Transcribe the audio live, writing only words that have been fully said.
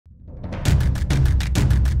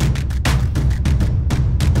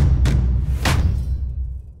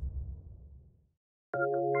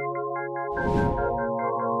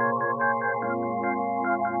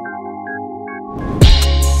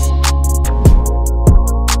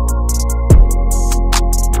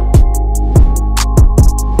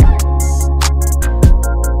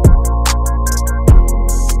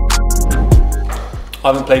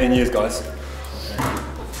Haven't played in years, guys.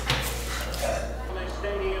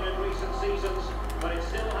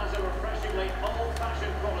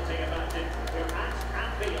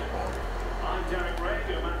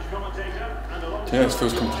 You know, this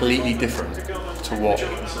feels completely different to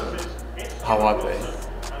how I play.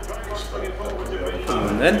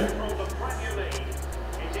 And then?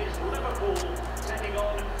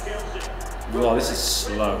 Wow, this is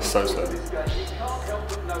slow. So slow.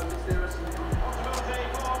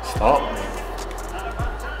 Start.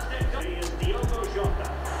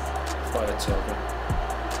 Fire target.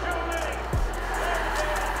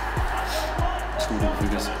 School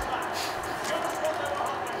figures.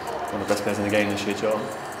 One of the best players in the game this year, Joe.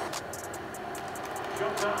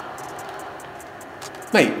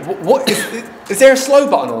 Mate, what is there a slow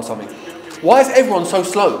button or something? Why is everyone so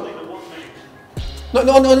slow?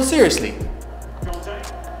 No, seriously.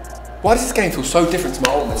 Why does this game feel so different to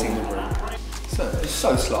my Ultimate Team? It's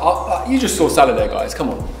so slow. You just saw Salah there, guys. Come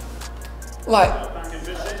on. Like,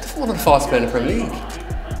 one of the fastest players in the Premier League.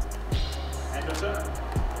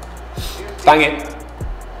 Bang it.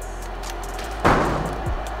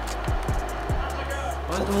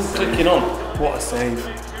 Why is it all clicking on? What a save.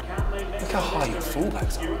 Look how high your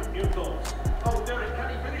fullbacks are. Good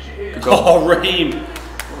goal. Oh, Raheem!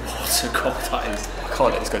 What a goal that is. I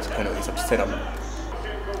can't let this go to penalties. I've said I'm...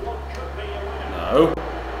 No.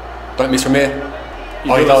 Don't miss from here. He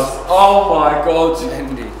Oh, he does. does. Oh my God.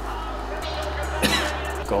 Mendy.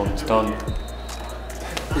 Gone, it's done.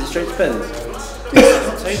 Is it straight to pens?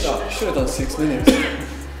 Take that. Should have done 6 minutes. You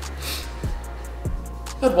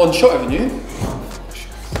had one shot, haven't you?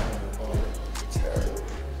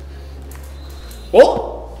 What?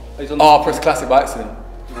 Oh, I pressed classic by accident.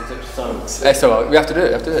 It's alright, we have to do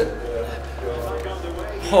it,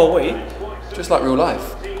 Oh, wait. Just like real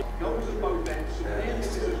life.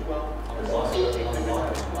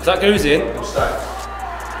 If that goes in.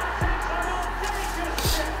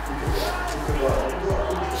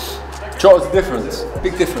 Jota's the difference.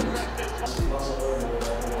 Big difference.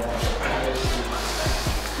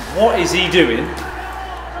 What is he doing?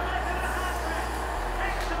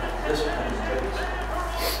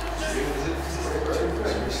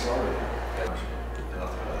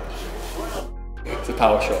 It's a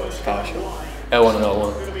power shot, it's a power shot. L1 and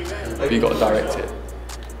L1. But you've got to direct it.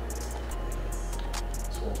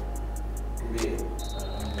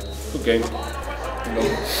 Good game.